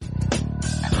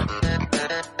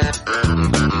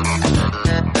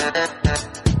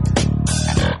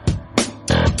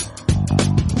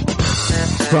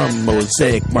From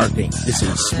Mosaic Marketing, this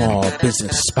is Small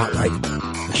Business Spotlight,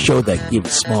 a show that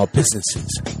gives small businesses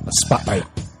a spotlight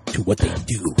to what they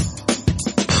do.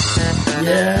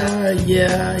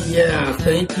 Yeah.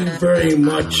 Thank you very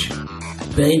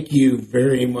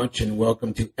much, and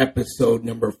welcome to episode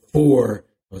number 4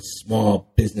 of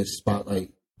Small Business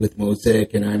Spotlight with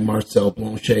Mosaic, and I'm Marcel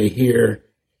Blanchet here,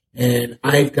 and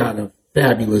I've got a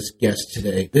fabulous guest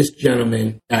today. This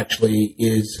gentleman actually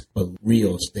is a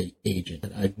real estate agent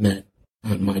that I've met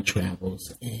on my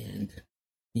travels, and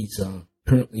he's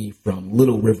currently from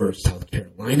Little River, South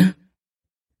Carolina.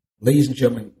 Ladies and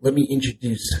gentlemen, let me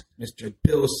introduce Mr.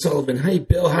 Bill Sullivan. Hey,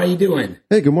 Bill, how you doing?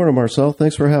 Hey, good morning, Marcel.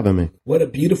 Thanks for having me. What a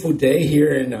beautiful day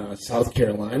here in South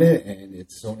Carolina, and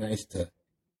it's so nice to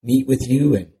meet with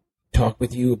you and talk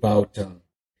with you about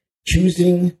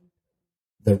choosing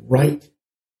the right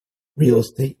real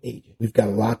estate agent. We've got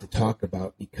a lot to talk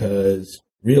about because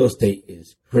real estate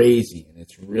is crazy, and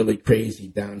it's really crazy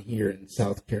down here in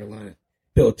South Carolina.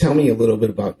 Bill, tell me a little bit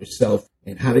about yourself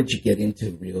and how did you get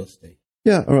into real estate?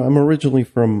 Yeah, I'm originally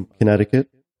from Connecticut,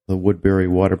 the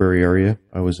Woodbury-Waterbury area.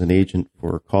 I was an agent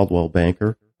for Coldwell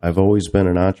Banker. I've always been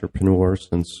an entrepreneur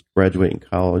since graduating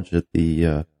college at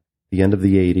the end of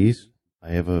the 80s. I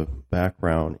have a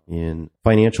background in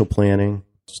financial planning,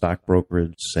 stock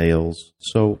brokerage, sales.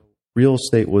 So real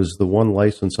estate was the one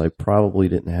license I probably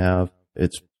didn't have.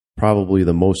 It's probably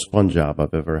the most fun job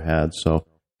I've ever had. So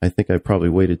I think I probably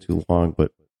waited too long,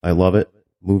 but I love it.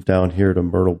 Moved down here to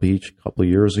Myrtle Beach a couple of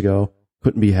years ago.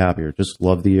 Couldn't be happier. Just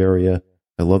love the area.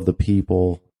 I love the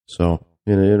people. So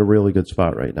in a really good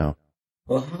spot right now.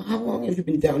 Well, how long have you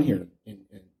been down here in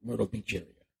Myrtle Beach area?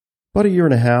 About a year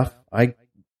and a half. I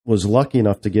was lucky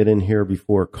enough to get in here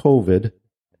before COVID.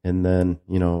 And then,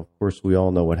 of course, we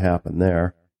all know what happened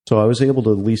there. So I was able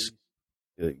to at least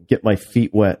get my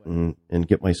feet wet and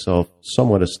get myself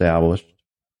somewhat established.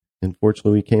 And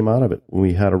fortunately, we came out of it.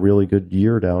 We had a really good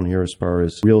year down here as far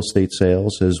as real estate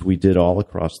sales, as we did all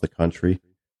across the country.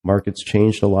 Markets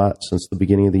changed a lot since the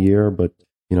beginning of the year, but,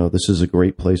 this is a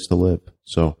great place to live.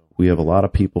 So we have a lot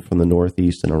of people from the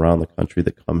Northeast and around the country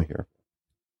that come here.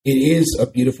 It is a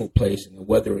beautiful place, and the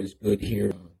weather is good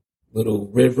here. Little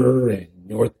River and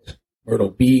North Myrtle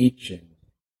Beach and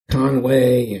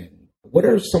Conway, and what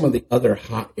are some of the other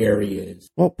hot areas?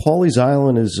 Well, Pawleys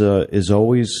Island is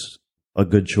always a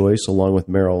good choice, along with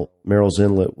Merrill's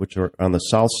Inlet, which are on the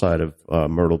south side of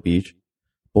Myrtle Beach.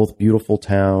 Both beautiful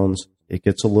towns. It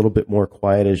gets a little bit more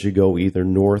quiet as you go either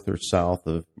north or south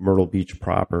of Myrtle Beach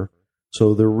proper.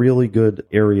 So they're really good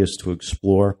areas to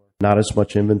explore. Not as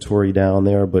much inventory down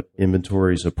there, but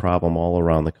inventory is a problem all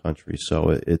around the country. So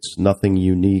it's nothing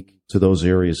unique to those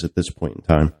areas at this point in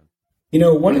time.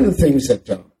 One of the things that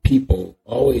people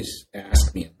always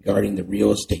ask me regarding the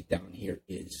real estate down here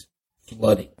is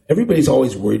flooding. Everybody's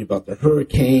always worried about the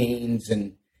hurricanes,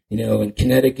 and, in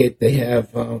Connecticut, they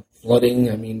have flooding.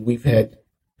 I mean, we've had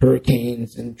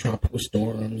hurricanes and tropical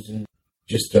storms and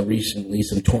just recently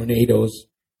some tornadoes.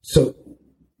 So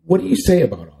what do you say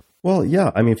about all? Well,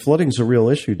 yeah, flooding's a real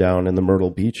issue down in the Myrtle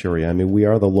Beach area. We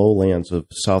are the lowlands of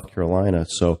South Carolina.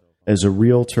 So as a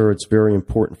realtor, it's very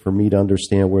important for me to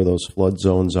understand where those flood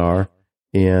zones are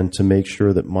and to make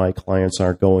sure that my clients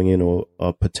aren't going into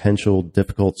a potential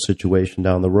difficult situation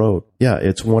down the road. Yeah,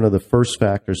 it's one of the first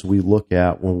factors we look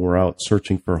at when we're out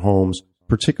searching for homes,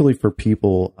 particularly for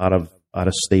people out of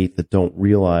state that don't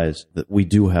realize that we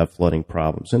do have flooding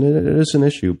problems. And it is an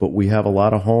issue, but we have a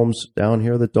lot of homes down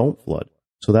here that don't flood.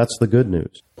 So that's the good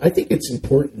news. I think it's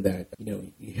important that,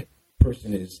 a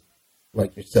person is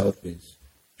like yourself is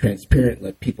transparent,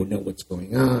 let people know what's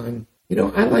going on.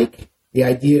 I like the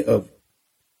idea of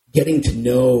getting to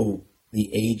know the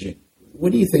agent.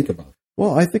 What do you think about it?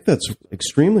 Well, I think that's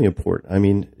extremely important.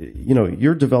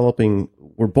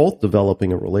 We're both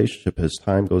developing a relationship as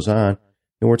time goes on,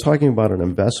 and we're talking about an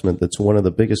investment that's one of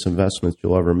the biggest investments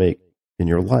you'll ever make in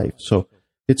your life. So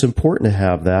it's important to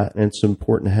have that, and it's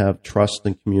important to have trust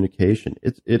and communication.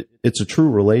 It's a true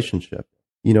relationship.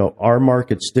 Our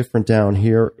market's different down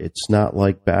here. It's not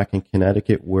like back in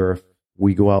Connecticut where if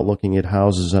we go out looking at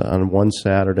houses on one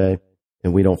Saturday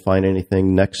and we don't find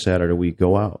anything, next Saturday we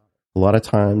go out. A lot of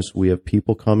times we have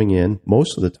people coming in.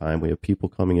 Most of the time we have people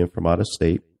coming in from out of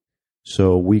state.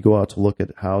 So we go out to look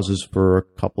at houses for a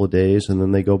couple of days and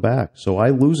then they go back. So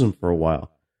I lose them for a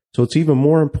while. So it's even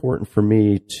more important for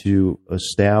me to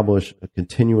establish a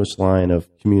continuous line of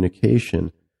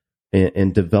communication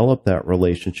and develop that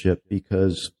relationship,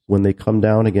 because when they come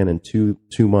down again in 2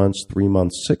 months, 3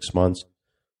 months, 6 months,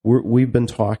 we've been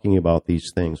talking about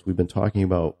these things. We've been talking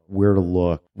about where to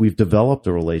look. We've developed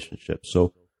a relationship.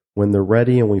 So when they're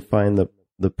ready and we find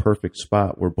the the perfect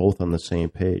spot, we're both on the same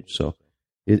page. So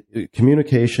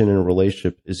communication in a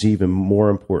relationship is even more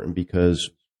important because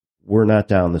we're not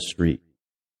down the street.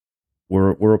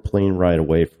 We're a plane ride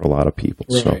away for a lot of people.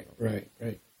 Right.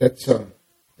 That's an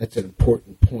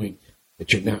important point,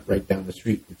 that you're not right down the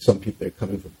street with some people that are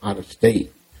coming from out of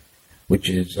state, which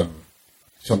is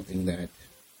something that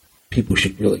people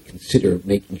should really consider,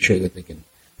 making sure that they can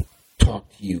talk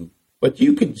to you. But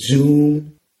you could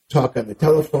Zoom, talk on the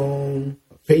telephone,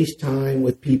 FaceTime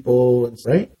with people,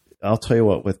 right? I'll tell you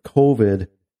what, with COVID,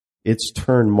 it's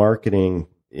turned marketing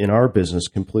in our business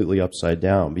completely upside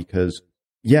down because,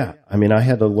 I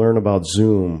had to learn about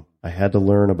Zoom. I had to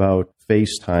learn about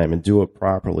FaceTime and do it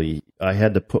properly. I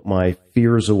had to put my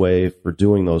fears away for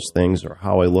doing those things, or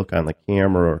how I look on the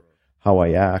camera, or how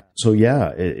I act. So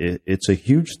it's a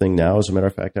huge thing now. As a matter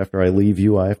of fact, after I leave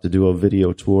you, I have to do a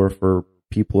video tour for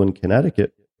people in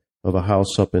Connecticut of a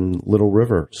house up in Little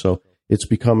River. So it's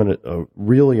becoming a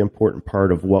really important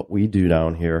part of what we do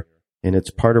down here. And it's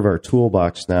part of our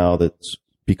toolbox now that's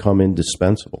become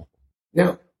indispensable.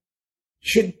 Now,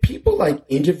 should people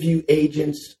interview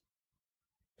agents?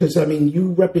 Because,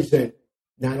 you represent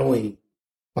not only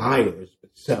buyers,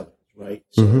 but sellers, right?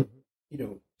 So,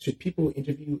 should people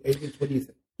interview agents? What do you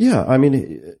think? Yeah,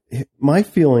 my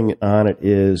feeling on it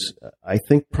is, I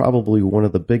think probably one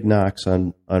of the big knocks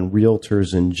on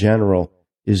realtors in general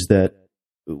is that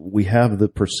we have the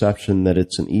perception that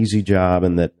it's an easy job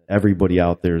and that everybody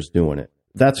out there is doing it.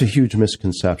 That's a huge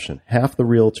misconception. Half the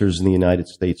realtors in the United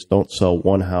States don't sell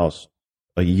one house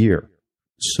a year.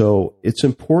 So it's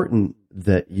important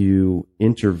that you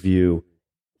interview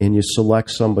and you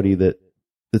select somebody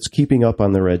that's keeping up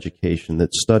on their education,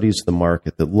 that studies the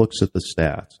market, that looks at the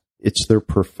stats. It's their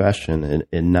profession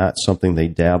and not something they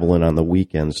dabble in on the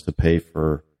weekends to pay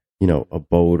for, a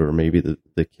boat or maybe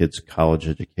the kid's college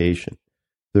education.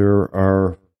 There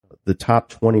are the top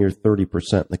 20 or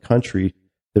 30% in the country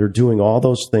that are doing all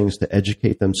those things to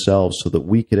educate themselves so that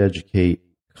we could educate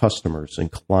customers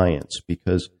and clients.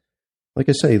 Because, like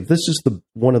I say, this is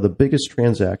one of the biggest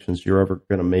transactions you're ever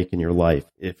going to make in your life.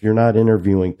 If you're not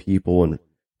interviewing people and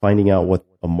finding out what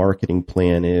a marketing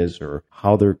plan is or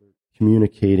how they're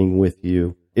communicating with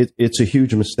you, it's a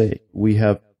huge mistake. We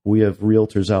have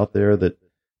realtors out there that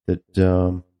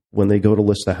when they go to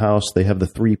list a house, they have the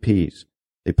 3 Ps.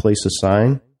 They place a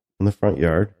sign in the front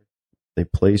yard, they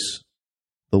place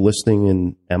the listing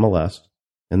in MLS,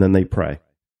 and then they pray.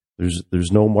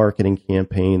 There's no marketing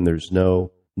campaign. There's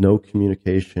no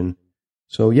communication.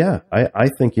 So I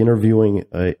think interviewing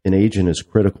an agent is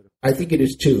critical. I think it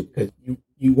is too, because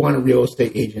you want a real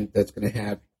estate agent that's going to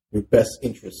have your best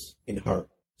interests in heart.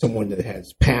 Someone that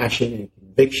has passion and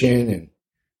conviction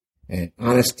and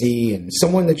honesty, and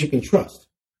someone that you can trust.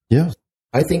 Yeah.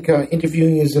 I think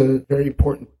interviewing is a very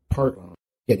important part of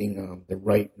getting the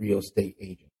right real estate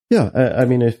agent. Yeah.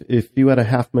 If you had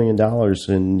 $500,000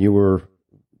 and you were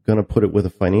going to put it with a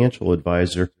financial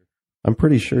advisor, I'm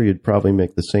pretty sure you'd probably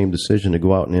make the same decision to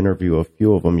go out and interview a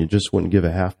few of them. You just wouldn't give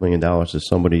 $500,000 to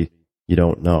somebody you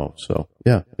don't know. So,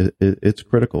 it's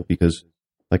critical because,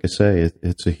 like I say,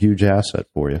 it's a huge asset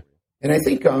for you. And I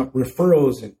think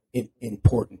referrals are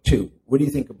important too. What do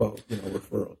you think about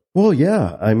referrals? Well,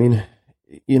 yeah.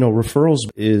 Referrals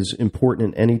is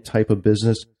important in any type of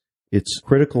business. It's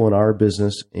critical in our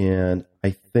business. And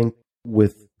I think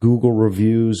with Google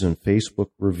reviews and Facebook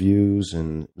reviews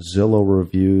and Zillow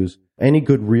reviews, any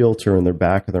good realtor in the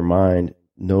back of their mind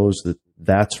knows that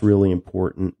that's really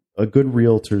important. A good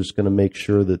realtor is going to make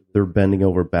sure that they're bending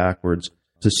over backwards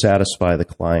to satisfy the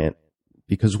client,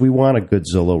 because we want a good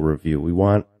Zillow review. We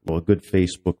want a good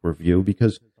Facebook review,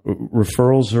 because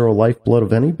referrals are a lifeblood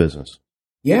of any business.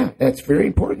 Yeah, that's very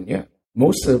important. Yeah.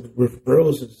 Most of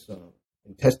referrals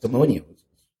and testimonials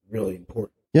is really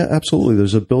important. Yeah, absolutely.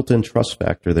 There's a built-in trust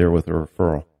factor there with a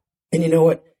referral. And you know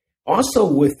what? Also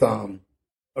with a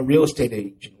real estate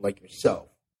agent like yourself,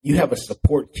 you have a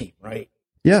support team, right?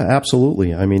 Yeah,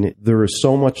 absolutely. There is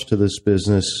so much to this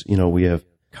business. We have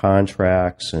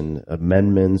contracts and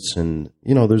amendments and,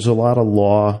 there's a lot of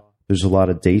law. There's a lot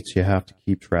of dates you have to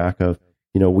keep track of.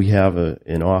 We have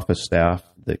an office staff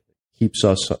that keeps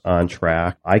us on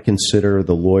track. I consider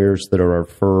the lawyers that are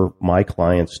for my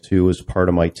clients too as part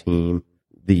of my team.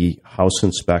 The house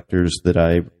inspectors that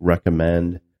I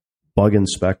recommend, bug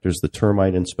inspectors, the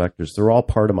termite inspectors, they're all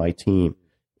part of my team.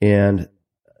 And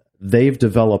they've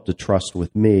developed a trust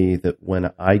with me that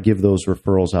when I give those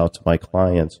referrals out to my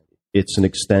clients, it's an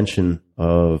extension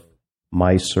of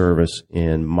my service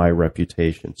and my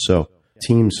reputation. So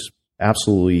team's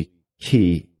absolutely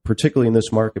key, particularly in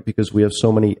this market, because we have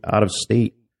so many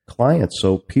out-of-state clients.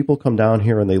 So people come down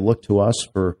here and they look to us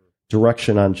for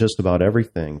direction on just about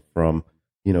everything from,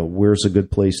 where's a good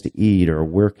place to eat, or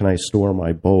where can I store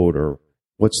my boat, or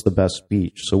what's the best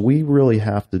beach. So we really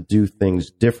have to do things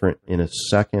different in a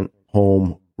second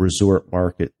home resort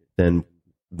market than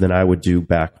I would do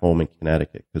back home in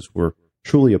Connecticut, because we're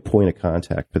truly a point of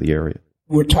contact for the area.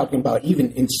 We're talking about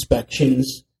even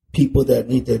inspections, people that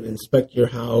need to inspect your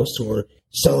house or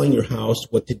selling your house,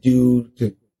 what to do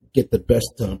to get the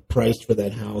best price for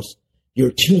that house.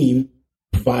 Your team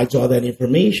provides all that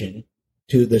information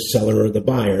to the seller or the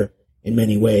buyer in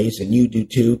many ways, and you do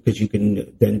too, because you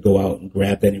can then go out and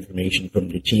grab that information from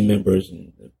your team members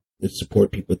and the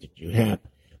support people that you have,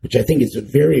 which I think is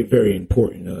very, very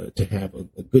important to have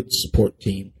a good support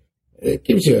team. It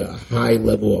gives you a high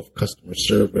level of customer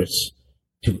service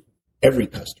to every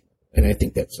customer, and I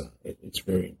think that's it's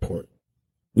very important.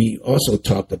 We also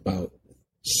talked about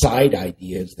side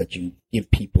ideas that you give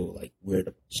people, like where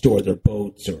to store their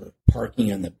boats or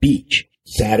parking on the beach.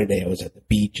 Saturday I was at the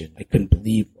beach and I couldn't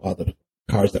believe all the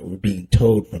cars that were being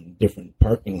towed from different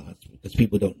parking lots because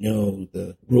people don't know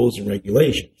the rules and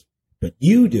regulations. But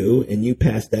you do, and you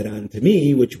passed that on to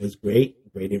me, which was great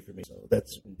information. So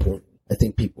that's important. I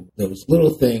think those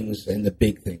little things and the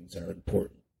big things are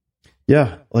important.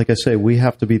 Yeah, like I say, we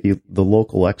have to be the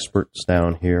local experts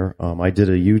down here. I did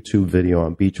a YouTube video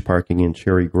on beach parking in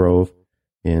Cherry Grove,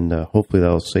 and hopefully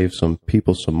that'll save some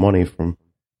people some money from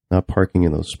not parking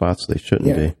in those spots they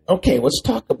shouldn't be. Okay, let's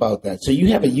talk about that. So you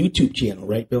have a YouTube channel,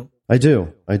 right, Bill? I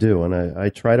do, and I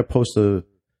try to post a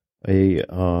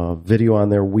video on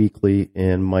there weekly,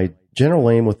 and my general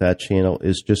aim with that channel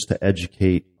is just to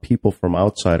educate people from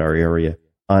outside our area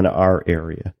on our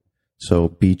area. So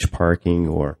beach parking,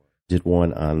 or did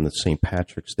one on the St.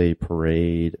 Patrick's Day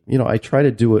parade. I try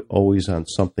to do it always on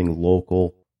something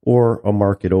local or a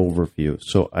market overview.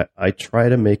 So I try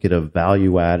to make it a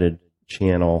value-added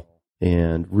channel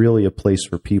and really a place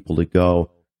for people to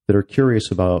go that are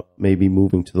curious about maybe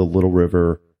moving to the Little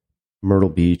River, Myrtle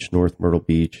Beach, North Myrtle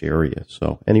Beach area.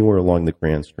 So anywhere along the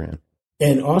Grand Strand.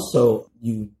 And also,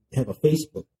 you have a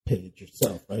Facebook page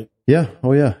yourself, right? Yeah.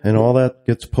 Oh, yeah. And all that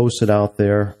gets posted out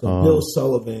there. So Bill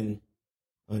Sullivan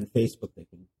on Facebook, they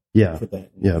can put that.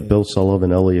 Yeah, Bill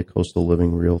Sullivan, Elliott Coastal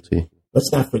Living Realty.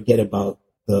 Let's not forget about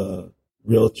the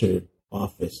realtor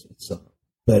office. It's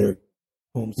Better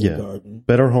Homes and Garden.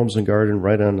 Better Homes and Garden,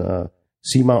 right on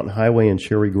Sea Mountain Highway in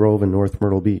Cherry Grove and North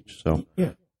Myrtle Beach. So,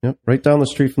 right down the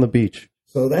street from the beach.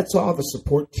 So that's all the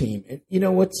support team.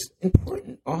 And what's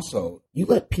important also, you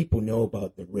let people know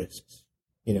about the risks.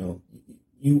 You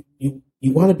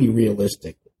want to be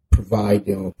realistic, provide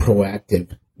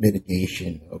proactive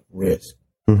mitigation of risk.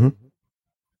 Mm-hmm.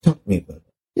 Talk to me about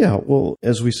that. Yeah, well,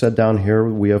 as we said down here,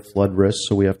 we have flood risks,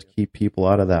 so we have to keep people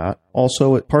out of that.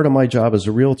 Also, part of my job as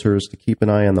a realtor is to keep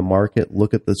an eye on the market,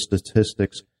 look at the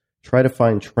statistics, try to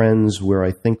find trends where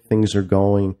I think things are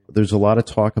going. There's a lot of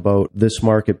talk about this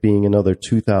market being another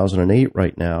 2008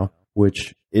 right now,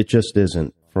 which it just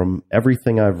isn't. From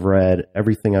everything I've read,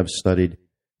 everything I've studied,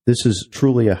 this is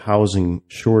truly a housing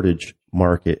shortage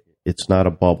market. It's not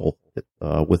a bubble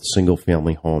with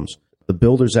single-family homes. The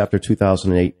builders after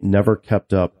 2008 never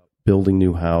kept up building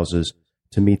new houses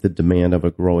to meet the demand of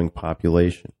a growing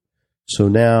population. So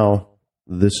now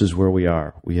this is where we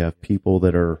are. We have people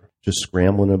that are just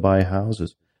scrambling to buy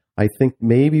houses. I think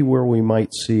maybe where we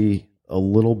might see a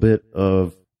little bit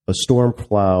of a storm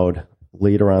cloud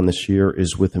later on this year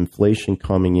is with inflation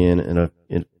coming in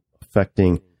and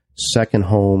affecting second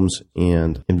homes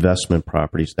and investment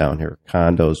properties down here,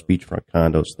 condos, beachfront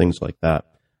condos, things like that.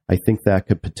 I think that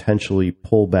could potentially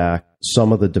pull back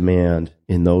some of the demand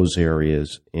in those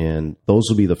areas, and those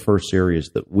will be the first areas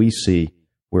that we see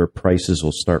where prices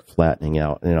will start flattening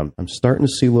out. And I'm starting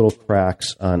to see little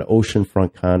cracks on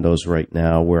oceanfront condos right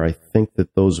now where I think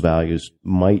that those values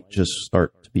might just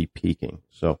start to be peaking.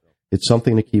 So it's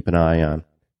something to keep an eye on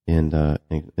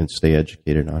and stay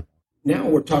educated on. Now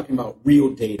we're talking about real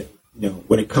data,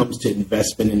 when it comes to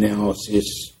investment analysis,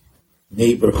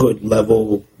 neighborhood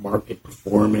level market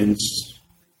performance,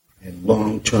 and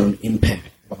long-term impact,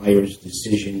 buyer's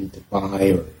decision to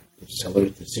buy or the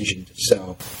seller's decision to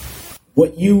sell.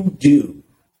 What you do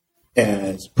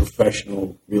as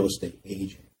professional real estate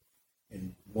agent,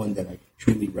 and one that I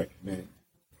truly recommend,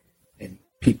 and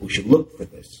people should look for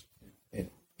this in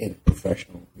a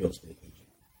professional real estate agent.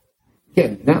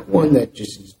 Again, not one that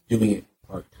just is doing it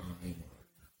part-time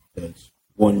or does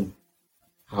one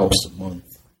house a month.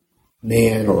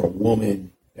 Man or a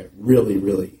woman that really,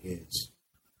 really is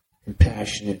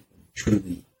compassionate and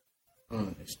truly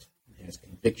honest and has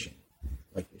conviction,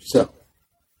 like yourself.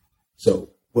 So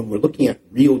when we're looking at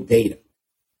real data,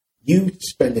 you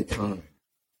spend the time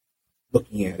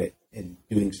looking at it and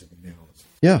doing some analysis.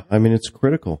 Yeah, I mean, it's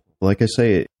critical. Like I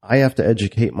say, I have to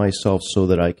educate myself so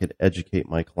that I could educate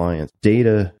my clients.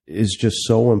 Data is just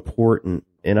so important.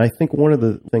 And I think one of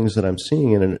the things that I'm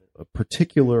seeing in a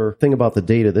particular thing about the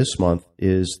data this month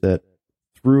is that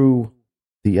through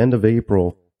the end of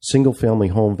April, single-family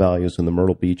home values in the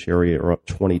Myrtle Beach area are up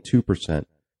 22%,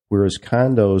 whereas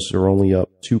condos are only up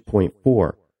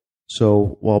 2.4%.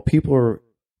 So while people are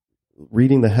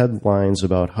reading the headlines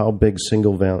about how big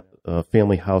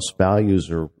single-family house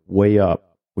values are way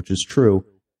up, which is true,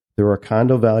 there are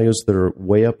condo values that are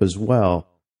way up as well.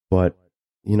 But,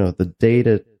 the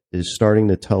data is starting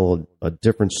to tell a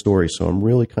different story. So I'm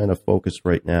really kind of focused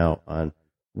right now on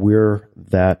where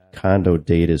that condo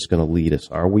data is going to lead us.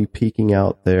 Are we peaking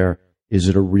out there? Is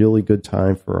it a really good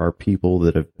time for our people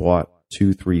that have bought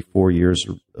 2, 3, 4 years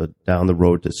down the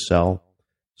road to sell?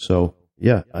 So,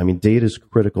 yeah, I mean, data is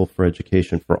critical for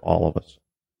education for all of us.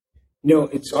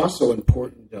 It's also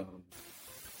important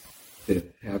to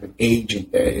have an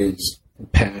agent that is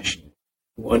compassionate,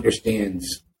 who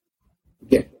understands,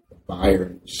 again, the buyer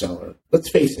and the seller. Let's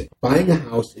face it, buying a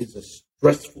house is a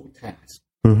stressful task.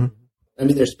 Mm-hmm. I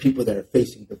mean, there's people that are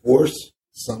facing divorce,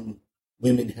 some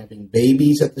women having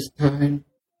babies at this time,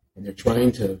 and they're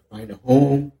trying to find a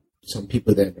home. Some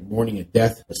people that are mourning a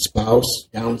death of a spouse,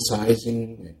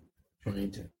 downsizing, and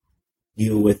trying to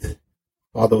deal with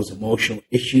all those emotional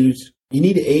issues. You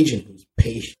need an agent who's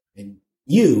patient. And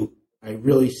I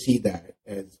really see that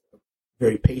as a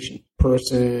very patient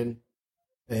person.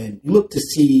 And you look to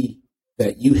see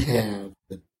that you have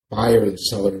the buyer or the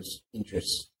seller's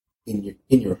interests in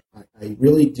your. I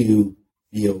really do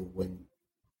feel when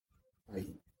I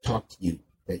talk to you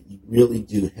that you really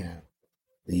do have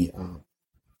the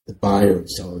buyer or the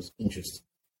seller's interest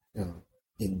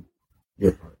in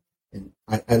your heart. And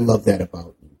I love that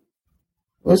about you.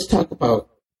 Let's talk about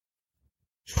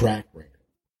track record.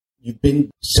 You've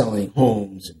been selling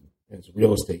homes as a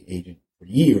real estate agent for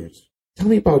years. Tell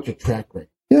me about your track record.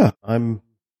 Yeah, I'm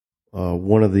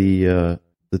one of the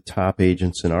top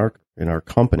agents in our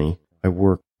company. I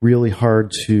work really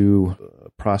hard to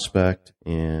prospect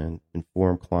and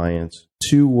inform clients.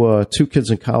 Two kids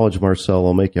in college, Marcel,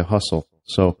 will make you hustle.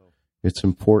 So it's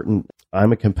important.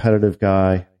 I'm a competitive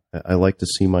guy. I like to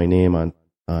see my name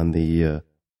on the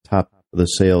top of the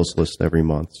sales list every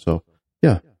month. So,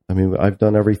 yeah, I mean, I've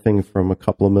done everything from a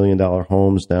couple of $1 million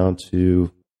homes down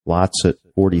to lots at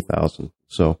 40,000.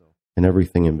 So, and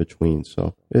everything in between.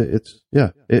 So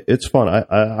it's fun.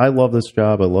 I love this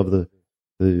job. I love the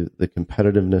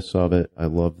competitiveness of it. I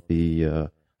love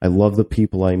the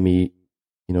people I meet.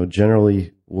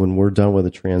 Generally when we're done with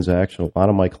a transaction, a lot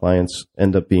of my clients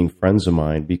end up being friends of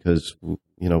mine because,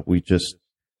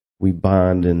 we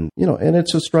bond and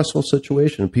it's a stressful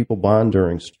situation. People bond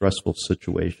during stressful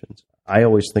situations. I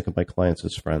always think of my clients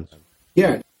as friends.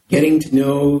 Yeah. Getting to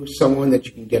know someone that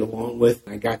you can get along with.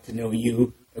 I got to know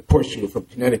you. Of course, you were from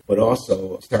Connecticut, but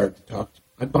also started to talk to.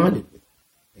 I bonded with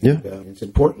you. And, it's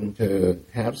important to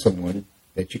have someone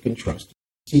that you can trust.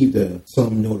 Receive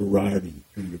some notoriety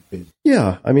through your business.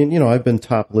 Yeah. I mean, I've been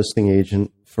top listing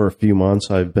agent for a few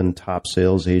months. I've been top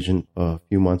sales agent a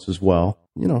few months as well.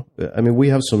 I mean, we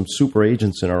have some super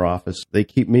agents in our office. They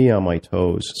keep me on my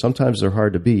toes. Sometimes they're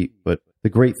hard to beat, but the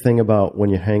great thing about when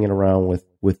you're hanging around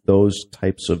with those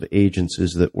types of agents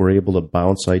is that we're able to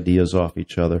bounce ideas off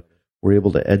each other. We're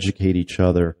able to educate each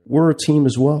other. We're a team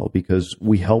as well because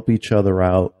we help each other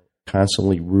out,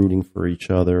 constantly rooting for each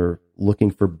other,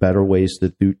 looking for better ways to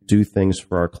do things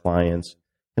for our clients.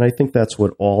 And I think that's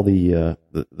what all the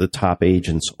top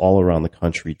agents all around the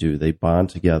country do. They bond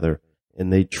together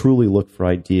and they truly look for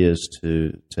ideas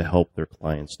to help their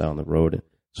clients down the road.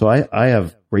 So I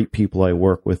have great people I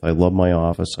work with. I love my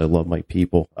office. I love my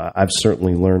people. I've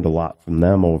certainly learned a lot from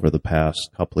them over the past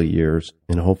couple of years,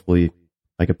 and hopefully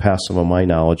I could pass some of my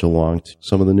knowledge along to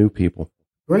some of the new people.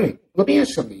 Great. Let me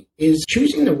ask something. Is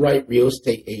choosing the right real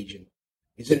estate agent,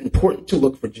 is it important to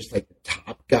look for just like the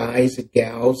top guys and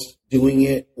gals doing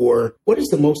it, or what is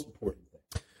the most important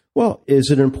thing? Well,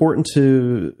 is it important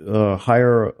to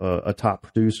hire a top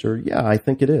producer? Yeah, I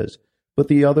think it is. But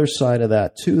the other side of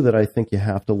that, too, that I think you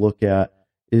have to look at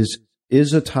is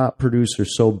a top producer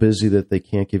so busy that they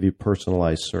can't give you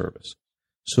personalized service?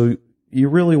 So you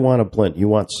really want a blend. You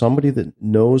want somebody that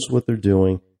knows what they're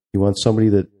doing. You want somebody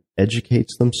that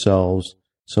educates themselves,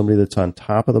 somebody that's on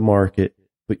top of the market,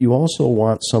 but you also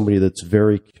want somebody that's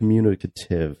very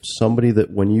communicative, somebody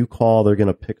that when you call, they're going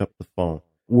to pick up the phone.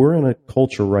 We're in a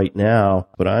culture right now,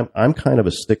 but I'm kind of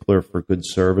a stickler for good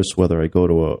service, whether I go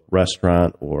to a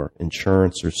restaurant or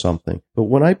insurance or something. But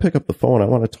when I pick up the phone, I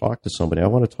want to talk to somebody. I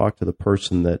want to talk to the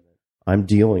person that I'm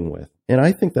dealing with. And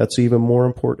I think that's even more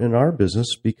important in our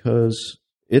business because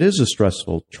it is a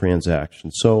stressful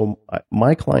transaction. So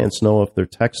my clients know if they're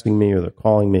texting me or they're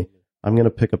calling me, I'm going to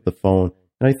pick up the phone.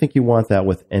 And I think you want that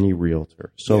with any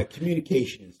realtor. So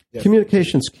communication's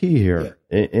key here.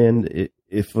 Yeah. And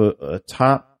if a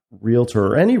top realtor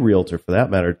or any realtor for that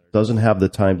matter doesn't have the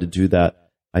time to do that,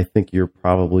 I think you're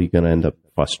probably going to end up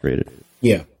frustrated.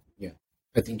 Yeah.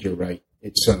 I think you're right.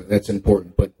 It's that's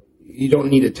important, but you don't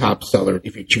need a top seller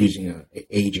if you're choosing an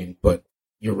agent. But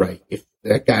you're right. If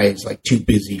that guy is like too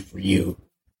busy for you,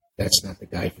 that's not the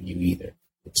guy for you either.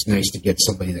 It's nice to get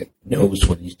somebody that knows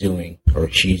what he's doing or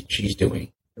she's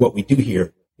doing. What we do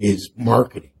here is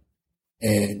marketing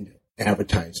and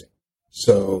advertising.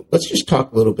 So let's just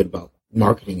talk a little bit about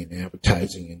marketing and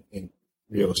advertising in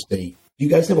real estate. Do you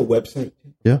guys have a website?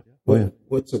 Yeah.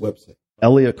 What's the website?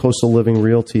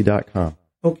 ElliottCoastalLivingRealty.com.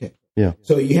 Okay. Yeah.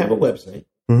 So you have a website,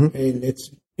 and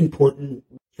it's important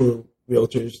for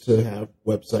realtors to have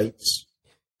websites.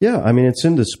 Yeah, I mean, it's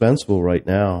indispensable right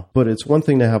now, but it's one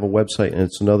thing to have a website and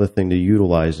it's another thing to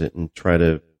utilize it and try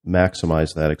to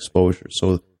maximize that exposure.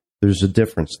 So there's a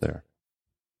difference there.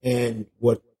 And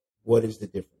what is the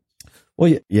difference?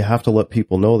 Well, you have to let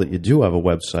people know that you do have a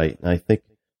website. And I think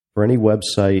for any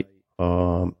website,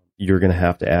 you're going to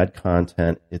have to add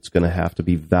content. It's going to have to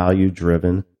be value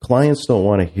driven. Clients don't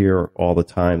want to hear all the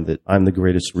time that I'm the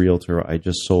greatest realtor. I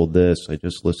just sold this. I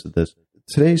just listed this.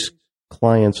 Today's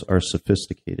clients are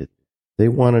sophisticated. They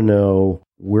want to know,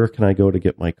 where can I go to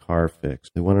get my car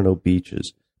fixed? They want to know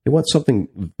beaches. They want something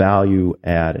value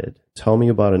added. Tell me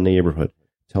about a neighborhood.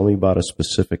 Tell me about a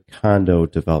specific condo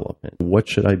development. What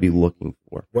should I be looking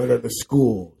for? What are the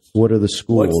schools? What are the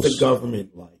schools? What's the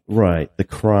government like? Right, the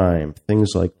crime, things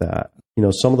like that. You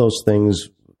know, some of those things,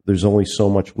 there's only so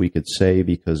much we could say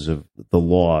because of the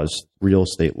laws, real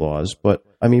estate laws. But,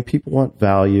 I mean, people want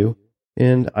value,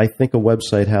 and I think a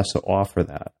website has to offer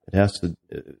that. It has to.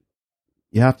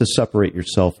 You have to separate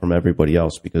yourself from everybody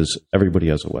else because everybody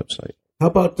has a website. How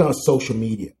about social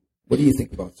media? What do you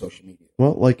think about social media?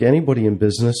 Well, like anybody in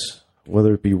business,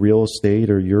 whether it be real estate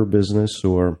or your business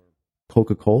or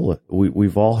Coca-Cola,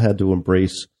 we've all had to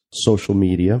embrace social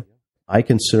media. I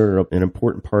consider it an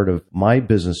important part of my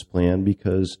business plan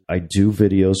because I do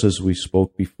videos, as we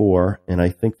spoke before, and I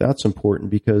think that's important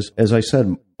because, as I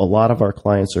said, a lot of our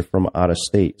clients are from out of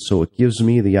state, so it gives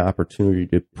me the opportunity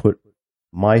to put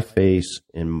my face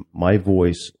and my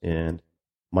voice and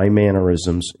my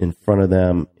mannerisms in front of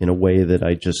them in a way that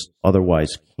I just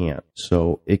otherwise can't.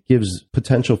 So it gives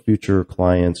potential future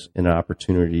clients an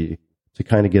opportunity to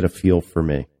kind of get a feel for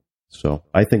me. So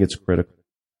I think it's critical.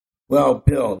 Well,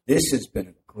 Bill, this has been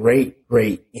a great,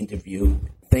 great interview.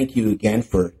 Thank you again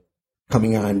for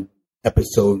coming on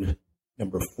episode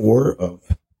number 4 of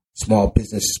Small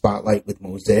Business Spotlight with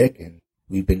Mosaic. And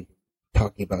we've been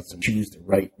talking about choose the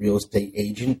right real estate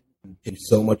agent. Thank you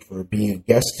so much for being a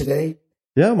guest today.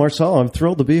 Yeah, Marcelo, I'm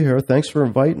thrilled to be here. Thanks for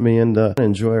inviting me and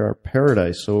enjoy our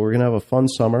paradise. So we're going to have a fun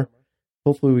summer.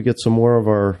 Hopefully we get some more of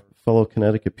our fellow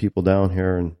Connecticut people down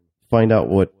here and find out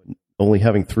what only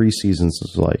having 3 seasons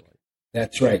is like.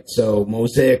 That's right. So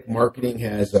Mosaic Marketing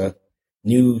has a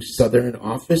new southern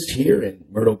office here in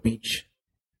Myrtle Beach,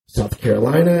 South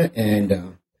Carolina,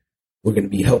 and we're going to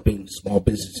be helping small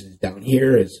businesses down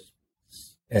here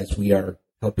as we are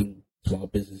helping small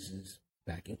businesses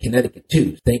back in Connecticut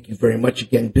too. Thank you very much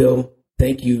again, Bill.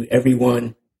 Thank you,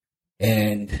 everyone.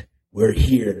 And we're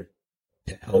here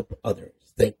to help others.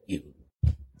 Thank you.